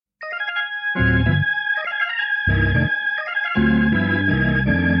I'm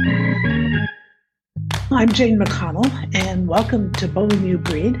Jane McConnell, and welcome to Bold New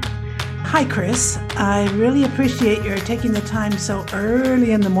Breed. Hi, Chris. I really appreciate your taking the time so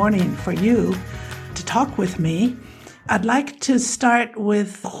early in the morning for you to talk with me. I'd like to start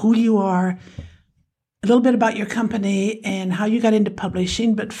with who you are, a little bit about your company and how you got into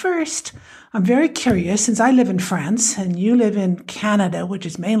publishing. But first, I'm very curious, since I live in France and you live in Canada, which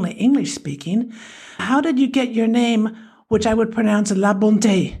is mainly English speaking, how did you get your name, which I would pronounce La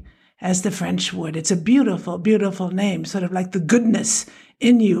Bonté, as the French would? It's a beautiful, beautiful name, sort of like the goodness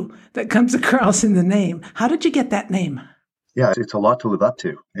in you that comes across in the name. How did you get that name? Yeah, it's a lot to live up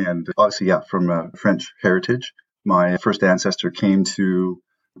to. And obviously, from French heritage. My first ancestor came to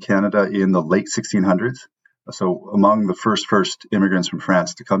Canada in the late 1600s. So among the first immigrants from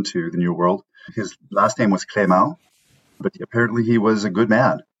France to come to the New World. His last name was Clément, but apparently he was a good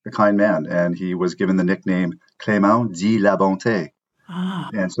man, a kind man, and he was given the nickname Clément dit la Bonté.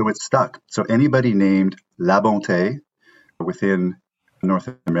 And so it stuck. So anybody named La Bonté within North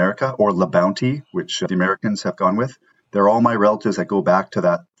America, or La Bounty, which the Americans have gone with, they're all my relatives that go back to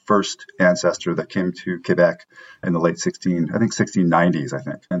that first ancestor that came to Quebec in the late 1690s, I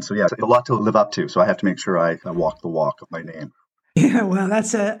think. And so, it's a lot to live up to. So I have to make sure I walk the walk of my name. Yeah, well,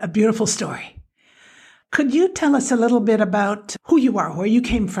 that's a beautiful story. Could you tell us a little bit about who you are, where you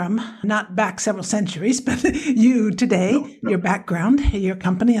came from, not back several centuries, but you today, your background, your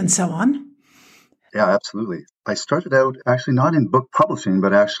company, and so on? Yeah, absolutely. I started out actually not in book publishing,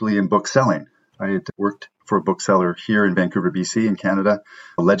 but actually in book selling. I had worked for a bookseller here in Vancouver, BC, in Canada,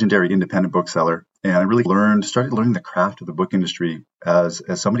 a legendary independent bookseller. And I really started learning the craft of the book industry as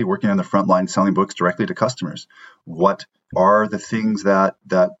somebody working on the front line selling books directly to customers. What are the things that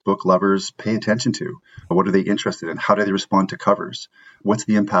book lovers pay attention to? What are they interested in? How do they respond to covers? What's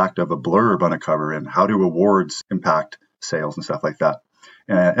the impact of a blurb on a cover? And how do awards impact sales and stuff like that?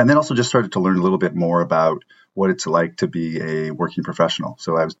 And then also just started to learn a little bit more about what it's like to be a working professional.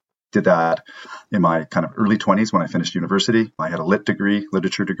 So I did that in my kind of early 20s when I finished university. I had a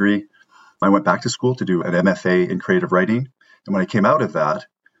literature degree. I went back to school to do an MFA in creative writing. And when I came out of that,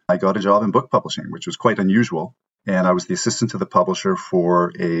 I got a job in book publishing, which was quite unusual. And I was the assistant to the publisher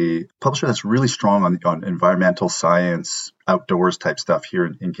for a publisher that's really strong on environmental science, outdoors type stuff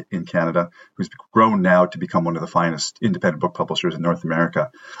here in Canada, who's grown now to become one of the finest independent book publishers in North America.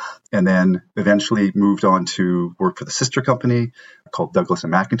 And then eventually moved on to work for the sister company called Douglas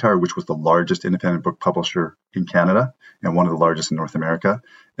and McIntyre, which was the largest independent book publisher in Canada and one of the largest in North America.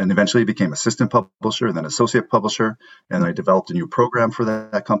 And eventually became assistant publisher and then associate publisher. And I developed a new program for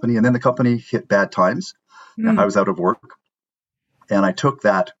that company. And then the company hit bad times. I was out of work, and I took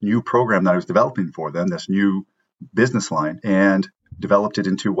that new program that I was developing for them, this new business line, and developed it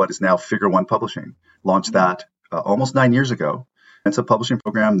into what is now Figure One Publishing. Launched that almost 9 years ago. It's a publishing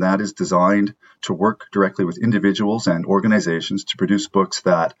program that is designed to work directly with individuals and organizations to produce books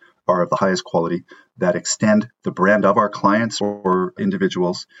that are of the highest quality, that extend the brand of our clients or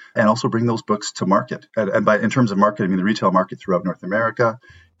individuals, and also bring those books to market. And in terms of market, I mean the retail market throughout North America,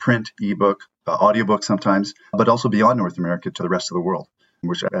 print, ebook, audiobook sometimes, but also beyond North America to the rest of the world,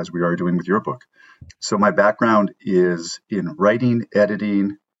 which as we are doing with your book. So my background is in writing,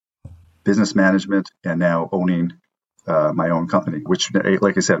 editing, business management, and now owning my own company, which,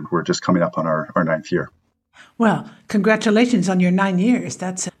 like I said, we're just coming up on our 9th year. Well, congratulations on your 9 years.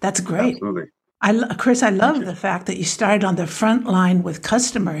 That's great. Absolutely. Chris, I love the fact that you started on the front line with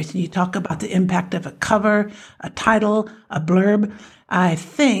customers. You talk about the impact of a cover, a title, a blurb.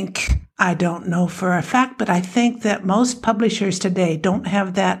 I don't know for a fact, but I think that most publishers today don't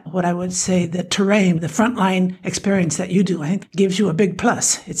have that, what I would say, the terrain, the frontline experience that you do. I think it gives you a big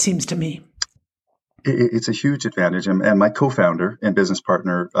plus, it seems to me. It's a huge advantage. And my co-founder and business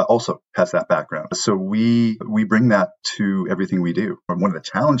partner also has that background. So we bring that to everything we do. And one of the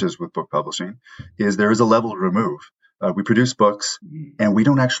challenges with book publishing is there is a level to remove. We produce books and we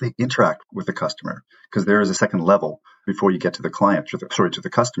don't actually interact with the customer because there is a second level before you get to the client, to the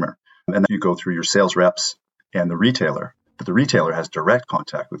customer. And then you go through your sales reps and the retailer. But the retailer has direct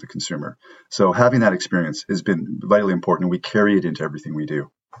contact with the consumer. So having that experience has been vitally important, and we carry it into everything we do.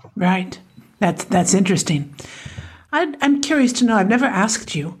 Right. That's interesting. I'm curious to know, I've never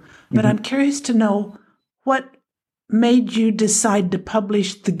asked you, but I'm curious to know what made you decide to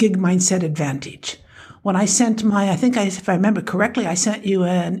publish The Gig Mindset Advantage. When I sent if I remember correctly, I sent you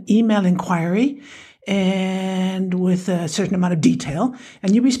an email inquiry and with a certain amount of detail,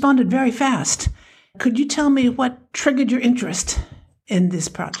 and you responded very fast. Could you tell me what triggered your interest in this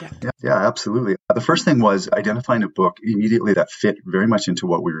project? Yeah, absolutely. The first thing was identifying a book immediately that fit very much into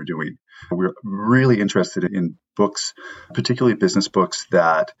what we were doing. We were really interested in books, particularly business books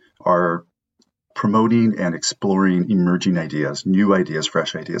that are promoting and exploring emerging ideas, new ideas,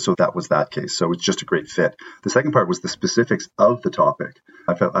 fresh ideas. So that was that case. So it's just a great fit. The second part was the specifics of the topic.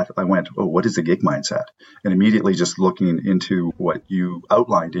 I went, oh, what is a gig mindset? And immediately just looking into what you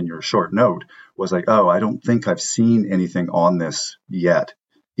outlined in your short note was like, oh, I don't think I've seen anything on this yet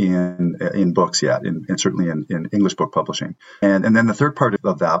in books yet, and certainly in English book publishing. And then the third part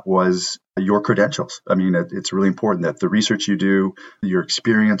of that was your credentials. I mean, it's really important that the research you do, your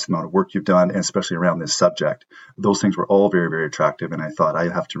experience, the amount of work you've done, and especially around this subject, those things were all very, very attractive. And I thought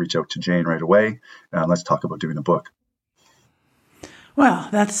I have to reach out to Jane right away, and let's talk about doing a book. Well,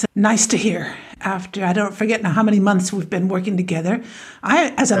 that's nice to hear. After, I don't forget now how many months we've been working together.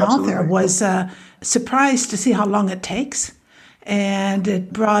 I, as an author, was surprised to see how long it takes. And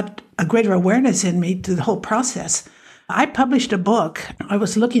it brought a greater awareness in me to the whole process. I published a book I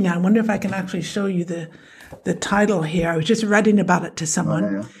was looking at. I wonder if I can actually show you the title here. I was just writing about it to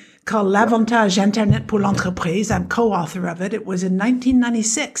someone called L'Avantage Internet pour l'entreprise. I'm co-author of it. It was in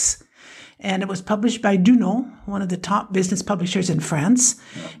 1996. And it was published by Dunod, one of the top business publishers in France.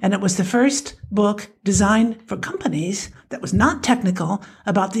 And it was the first book designed for companies that was not technical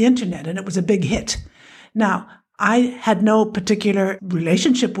about the internet. And it was a big hit. Now, I had no particular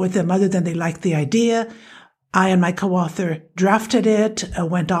relationship with them other than they liked the idea. I and my co-author drafted it,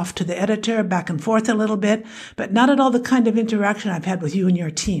 went off to the editor, back and forth a little bit, but not at all the kind of interaction I've had with you and your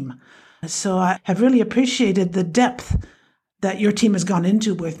team. So I have really appreciated the depth that your team has gone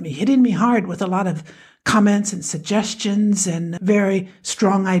into with me, hitting me hard with a lot of comments and suggestions and very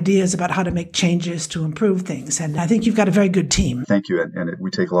strong ideas about how to make changes to improve things. And I think you've got a very good team. Thank you. And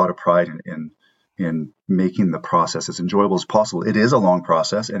we take a lot of pride in making the process as enjoyable as possible. It is a long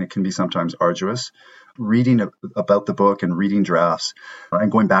process and it can be sometimes arduous. Reading about the book and reading drafts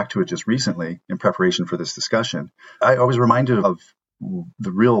and going back to it just recently in preparation for this discussion, I was reminded of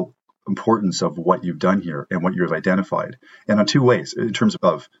the real importance of what you've done here and what you've identified. And on two ways, in terms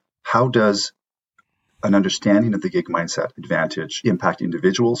of how does an understanding of the gig mindset advantage impact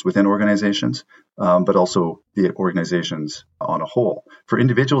individuals within organizations, but also the organizations on a whole. For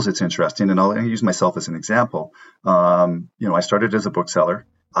individuals, it's interesting, and I'll use myself as an example. I started as a bookseller.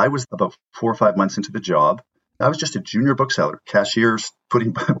 I was about 4 or 5 months into the job. I was just a junior bookseller, cashiers,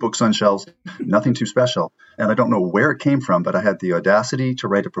 putting books on shelves, nothing too special. And I don't know where it came from, but I had the audacity to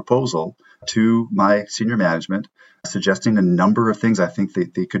write a proposal to my senior management, suggesting a number of things I think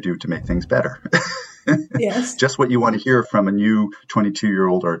they could do to make things better. Yes. Just what you want to hear from a new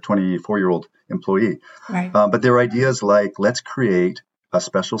 22-year-old or 24-year-old employee. Right. But there are ideas like, let's create a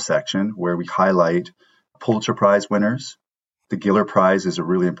special section where we highlight Pulitzer Prize winners. The Giller Prize is a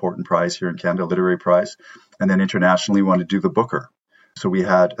really important prize here in Canada, literary prize. And then internationally, we want to do the Booker. So we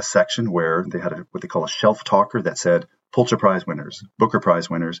had a section where they had what they call a shelf talker that said Pulitzer Prize winners, Booker Prize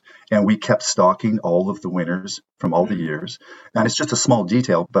winners. And we kept stocking all of the winners from all the years. And it's just a small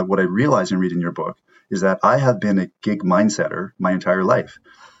detail. But what I realized in reading your book is that I have been a gig mindsetter my entire life.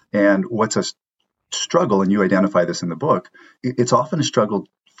 And what's a struggle, and you identify this in the book, it's often a struggle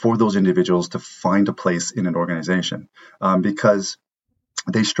for those individuals to find a place in an organization because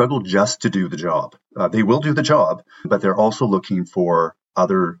they struggle just to do the job. They will do the job, but they're also looking for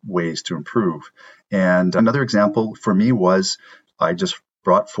other ways to improve. And another example for me was I just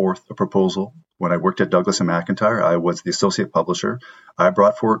brought forth a proposal. When I worked at Douglas & McIntyre, I was the associate publisher. I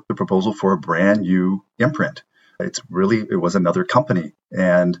brought forth the proposal for a brand new imprint. It was another company.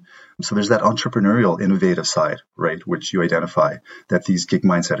 And so there's that entrepreneurial, innovative side, right, which you identify that these gig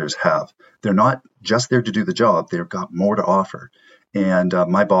mindsetters have. They're not just there to do the job. They've got more to offer. And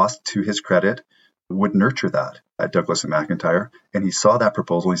my boss, to his credit, would nurture that at Douglas & McIntyre. And he saw that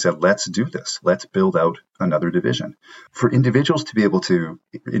proposal and he said, let's do this. Let's build out another division. For individuals to be able to,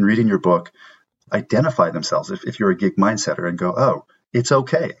 in reading your book, identify themselves, if you're a gig mindsetter and go, oh, it's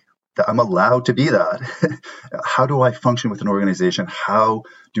okay. I'm allowed to be that. How do I function with an organization? How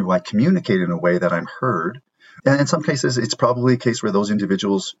do I communicate in a way that I'm heard? And in some cases, it's probably a case where those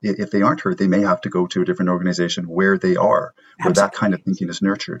individuals, if they aren't heard, they may have to go to a different organization where they are, where that kind of thinking is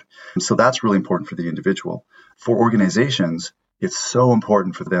nurtured. And so that's really important for the individual. For organizations, it's so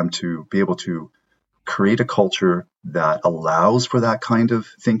important for them to be able to create a culture that allows for that kind of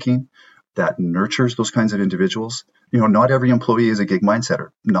thinking, that nurtures those kinds of individuals, Not every employee is a gig mindsetter,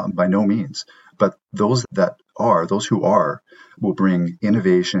 not by no means. But those who are, will bring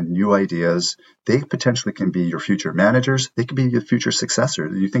innovation, new ideas. They potentially can be your future managers. They can be your future successor.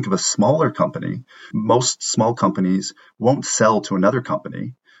 You think of a smaller company. Most small companies won't sell to another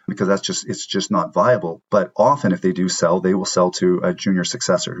company because it's just not viable. But often if they do sell, they will sell to a junior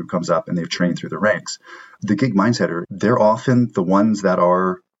successor who comes up and they've trained through the ranks. The gig mindsetter, they're often the ones that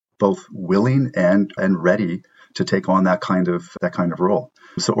are both willing and ready to take on that kind of role.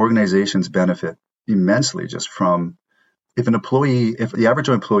 So organizations benefit immensely just from if the average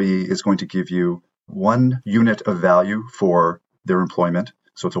employee is going to give you 1 unit of value for their employment,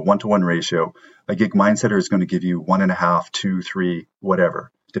 so it's a 1-to-1 ratio, a gig mindsetter is going to give you 1.5, 2, 3,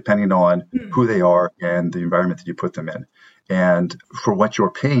 whatever, depending on who they are and the environment that you put them in. And for what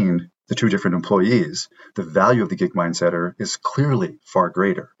you're paying the 2 different employees, the value of the gig mindsetter is clearly far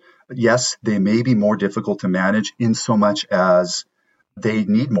greater. Yes, they may be more difficult to manage in so much as they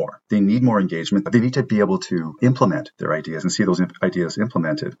need more. They need more engagement. They need to be able to implement their ideas and see those ideas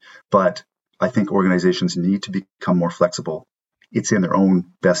implemented. But I think organizations need to become more flexible. It's in their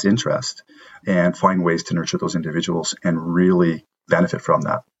own best interest and find ways to nurture those individuals and really benefit from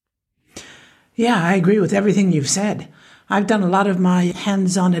that. Yeah, I agree with everything you've said. I've done a lot of my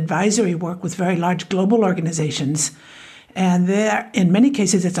hands-on advisory work with very large global organizations. And there, in many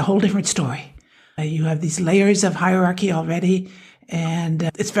cases, it's a whole different story. You have these layers of hierarchy already, and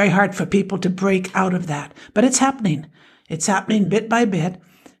it's very hard for people to break out of that. But it's happening. It's happening bit by bit.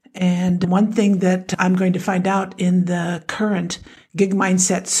 And one thing that I'm going to find out in the current Gig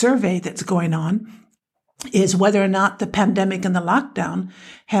Mindset survey that's going on is whether or not the pandemic and the lockdown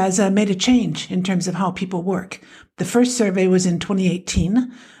has made a change in terms of how people work. The first survey was in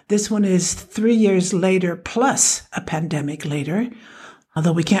 2018. This one is 3 years later plus a pandemic later.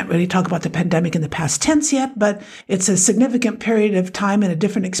 Although we can't really talk about the pandemic in the past tense yet, but it's a significant period of time and a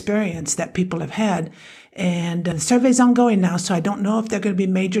different experience that people have had. And the survey's ongoing now, so I don't know if there are going to be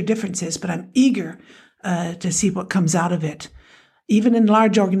major differences, but I'm eager to see what comes out of it. Even in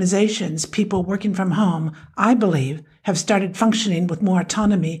large organizations, people working from home, I believe, have started functioning with more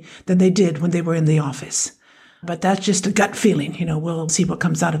autonomy than they did when they were in the office. But that's just a gut feeling. We'll see what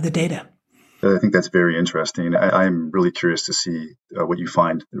comes out of the data. I think that's very interesting. I'm really curious to see what you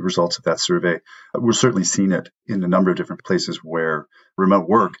find, the results of that survey. We're certainly seeing it in a number of different places where remote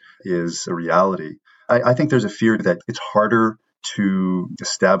work is a reality. I think there's a fear that it's harder to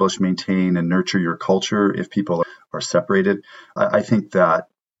establish, maintain, and nurture your culture if people are separated. I think that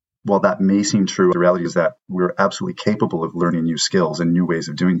while that may seem true, the reality is that we're absolutely capable of learning new skills and new ways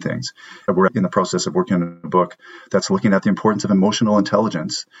of doing things. We're in the process of working on a book that's looking at the importance of emotional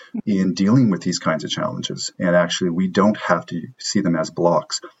intelligence in dealing with these kinds of challenges. And actually, we don't have to see them as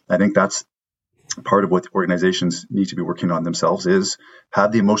blocks. I think that's part of what organizations need to be working on themselves is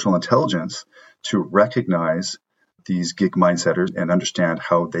have the emotional intelligence to recognize these gig mindsetters and understand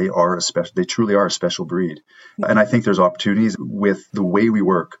how they truly are a special breed. And I think there's opportunities with the way we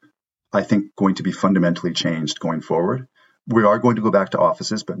work, I think going to be fundamentally changed going forward. We are going to go back to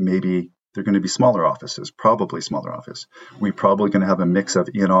offices, but maybe they're going to be smaller offices, probably smaller office. We're probably going to have a mix of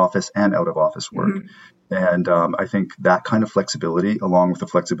in-office and out-of-office work. Mm-hmm. And I think that kind of flexibility, along with the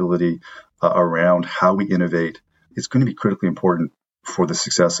flexibility around how we innovate, is going to be critically important for the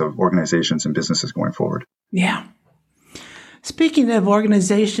success of organizations and businesses going forward. Yeah. Speaking of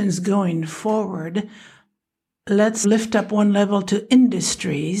organizations going forward, let's lift up one level to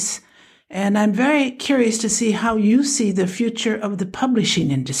industries. And I'm very curious to see how you see the future of the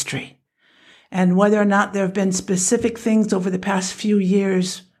publishing industry and whether or not there have been specific things over the past few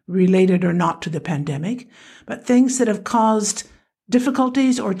years related or not to the pandemic, but things that have caused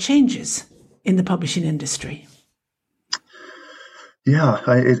difficulties or changes in the publishing industry. Yeah,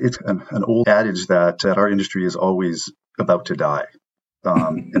 it's an old adage that our industry is always about to die.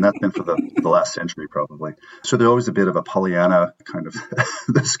 And that's been for the last century, probably. So there's always a bit of a Pollyanna kind of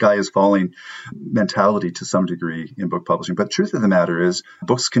the sky is falling mentality to some degree in book publishing. But the truth of the matter is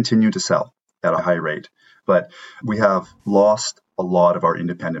books continue to sell at a high rate. But we have lost a lot of our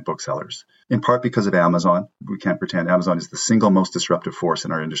independent booksellers, in part because of Amazon. We can't pretend Amazon is the single most disruptive force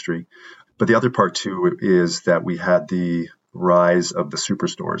in our industry. But the other part, too, is that we had the rise of the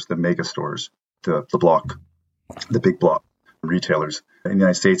superstores, the mega stores, the big block retailers. In the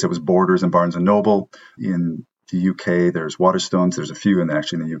United States, it was Borders and Barnes & Noble. In the UK, there's Waterstones. There's a few in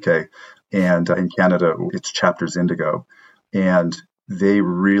the UK. And in Canada, it's Chapters Indigo. And they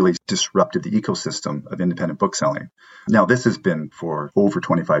really disrupted the ecosystem of independent bookselling. Now, this has been for over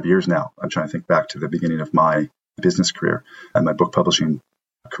 25 years now. I'm trying to think back to the beginning of my business career and my book publishing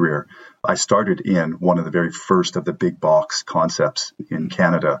career. I started in one of the very first of the big box concepts in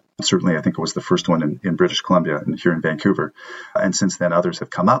Canada. Certainly, I think it was the first one in British Columbia and here in Vancouver. And since then, others have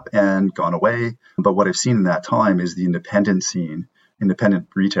come up and gone away. But what I've seen in that time is the independent scene, independent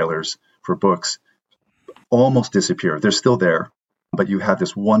retailers for books almost disappear. They're still there, but you have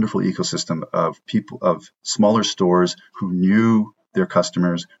this wonderful ecosystem of people, of smaller stores who knew their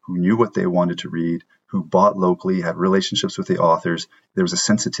customers, who knew what they wanted to read, who bought locally, had relationships with the authors. There was a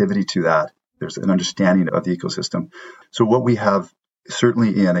sensitivity to that. There's an understanding of the ecosystem. So what we have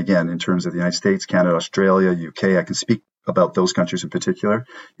certainly in terms of the United States, Canada, Australia, UK, I can speak about those countries in particular,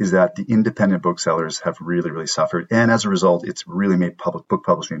 is that the independent booksellers have really, really suffered. And as a result, it's really made book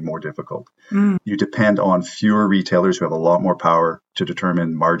publishing more difficult. You depend on fewer retailers who have a lot more power to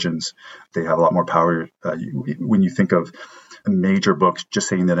determine margins. They have a lot more power. When you think of major books, just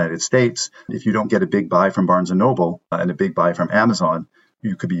say in the United States, if you don't get a big buy from Barnes & Noble and a big buy from Amazon,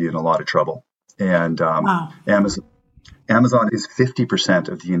 you could be in a lot of trouble. And Amazon is 50%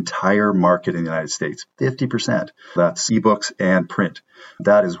 of the entire market in the United States. 50%. That's ebooks and print.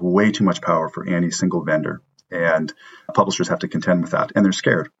 That is way too much power for any single vendor. And publishers have to contend with that. And they're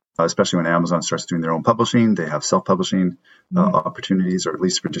scared, especially when Amazon starts doing their own publishing. They have self-publishing opportunities, or at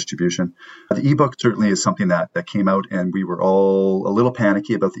least for distribution. The ebook certainly is something that came out, and we were all a little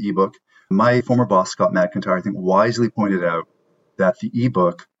panicky about the ebook. My former boss, Scott McIntyre, I think wisely pointed out that the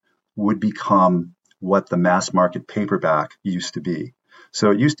ebook would become what the mass market paperback used to be.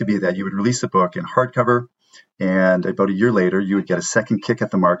 So it used to be that you would release a book in hardcover, and about a year later, you would get a second kick at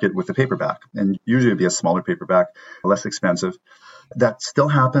the market with the paperback. And usually it would be a smaller paperback, less expensive. That still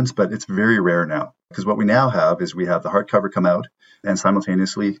happens, but it's very rare now. Because what we now have is we have the hardcover come out and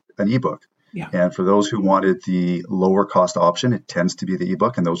simultaneously an ebook. Yeah. And for those who wanted the lower cost option, it tends to be the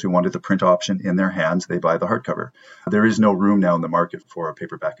ebook. And those who wanted the print option in their hands, they buy the hardcover. There is no room now in the market for a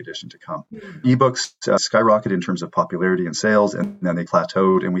paperback edition to come. Ebooks skyrocket in terms of popularity and sales, and then they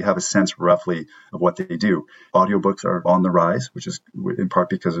plateaued. And we have a sense roughly of what they do. Audiobooks are on the rise, which is in part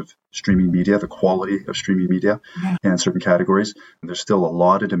because of streaming media, the quality of streaming media and certain categories. And there's still a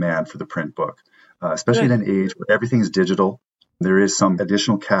lot of demand for the print book, especially in an age where everything is digital. There is some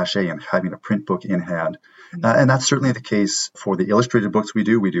additional cachet in having a print book in hand. And that's certainly the case for the illustrated books we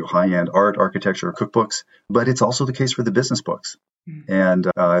do. We do high-end art, architecture, cookbooks, but it's also the case for the business books. And,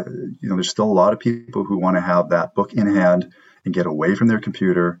 there's still a lot of people who want to have that book in hand and get away from their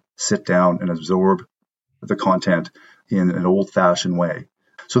computer, sit down and absorb the content in an old-fashioned way.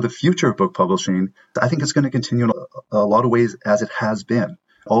 So the future of book publishing, I think it's going to continue in a lot of ways as it has been.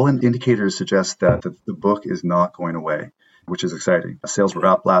 All indicators suggest that the book is not going away, which is exciting. Sales were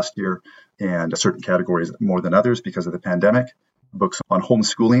up last year, and certain categories more than others because of the pandemic. Books on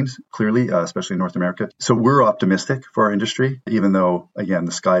homeschooling, clearly, especially in North America. So we're optimistic for our industry, even though, again,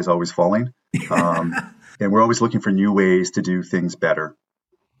 the sky is always falling. And we're always looking for new ways to do things better.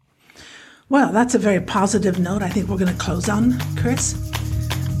 Well, that's a very positive note I think we're going to close on, Chris.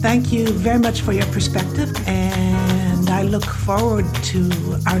 Thank you very much for your perspective, and I look forward to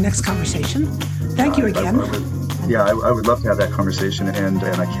our next conversation. Thank you again. I would love to have that conversation, and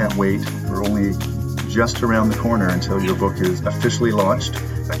I can't wait. We're only just around the corner until your book is officially launched.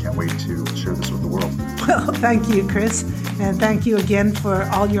 I can't wait to share this with the world. Well, thank you, Chris, and thank you again for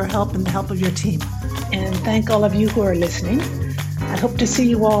all your help and the help of your team. And thank all of you who are listening. I hope to see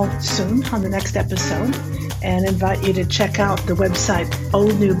you all soon on the next episode, and invite you to check out the website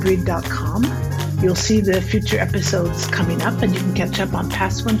boldnewbreed.com. You'll see the future episodes coming up, and you can catch up on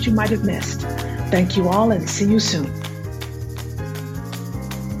past ones you might have missed. Thank you all, and see you soon.